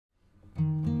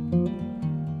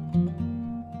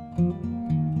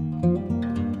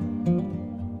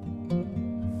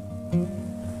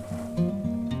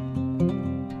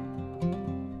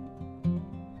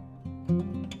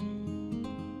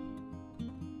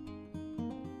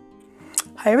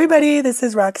Hi everybody, this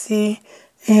is Roxy,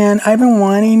 and I've been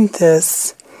wanting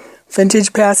this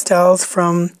vintage pastels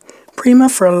from Prima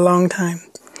for a long time.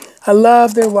 I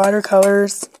love their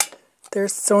watercolors. They're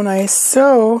so nice.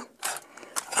 So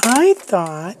I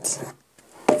thought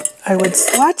I would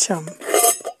swatch them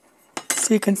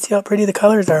so you can see how pretty the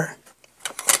colors are.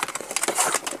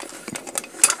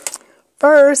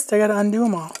 First, I gotta undo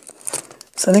them all.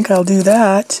 So I think I'll do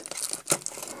that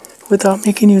without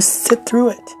making you sit through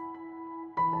it.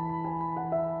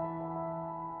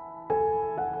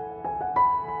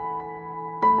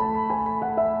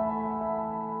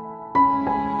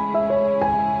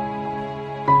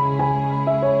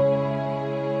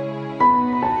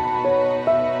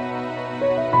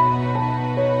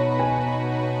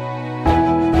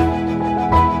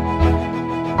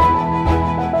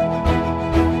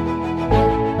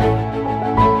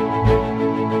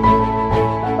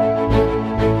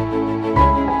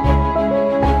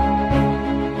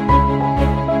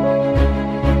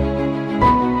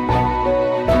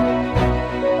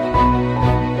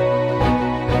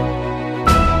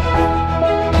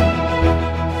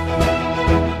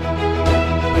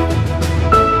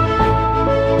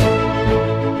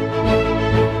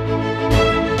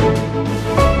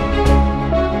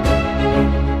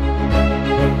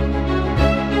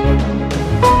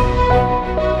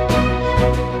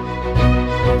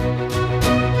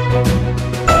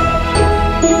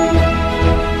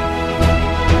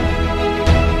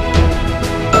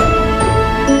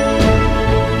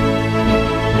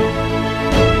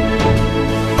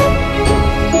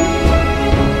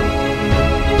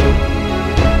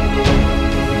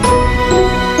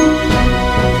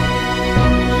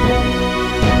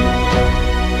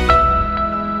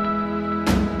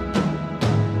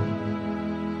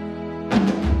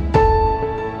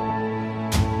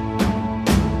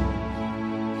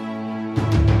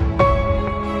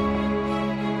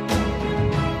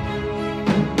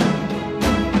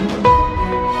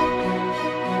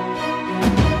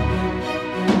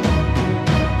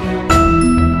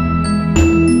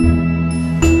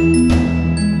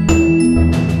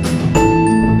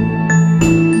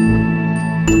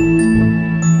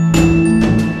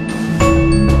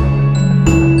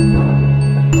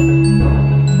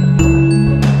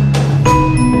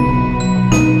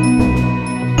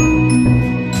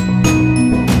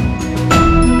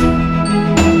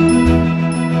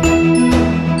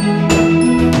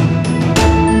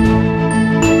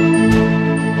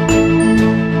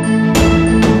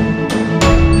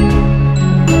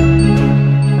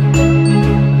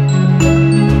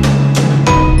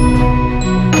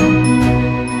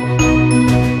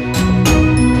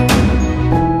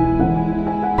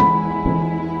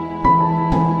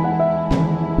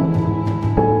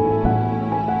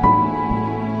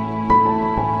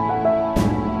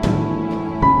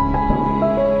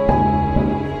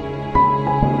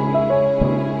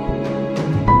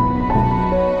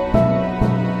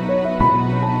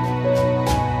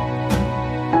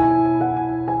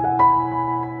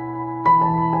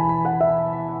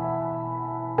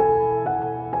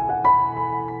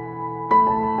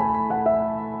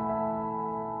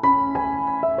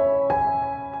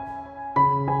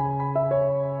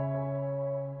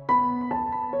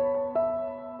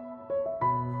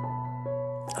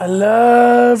 I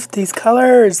love these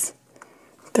colors.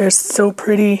 They're so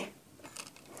pretty.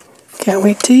 Can't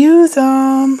wait to use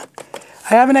them.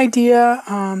 I have an idea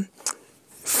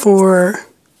for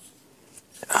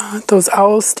those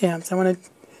owl stamps. I want to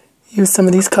use some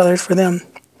of these colors for them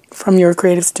from your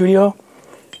Creative Studio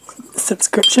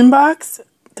subscription box.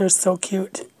 They're so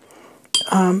cute.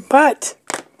 But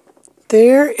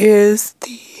there is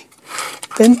the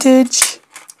vintage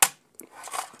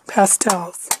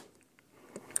pastels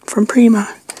from Prima,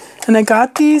 and I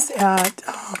got these at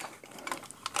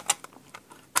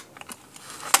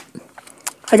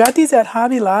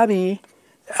Hobby Lobby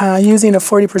using a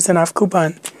 40% off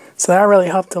coupon, so that really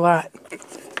helped a lot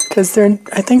because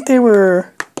I think they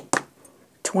were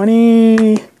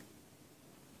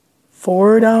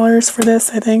 $24 for this,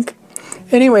 I think.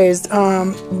 Anyways,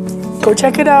 go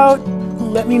check it out.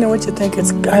 Let me know what you think.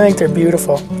 I think they're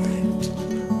beautiful.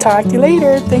 Talk to you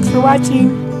later. Thanks for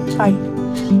watching. Bye.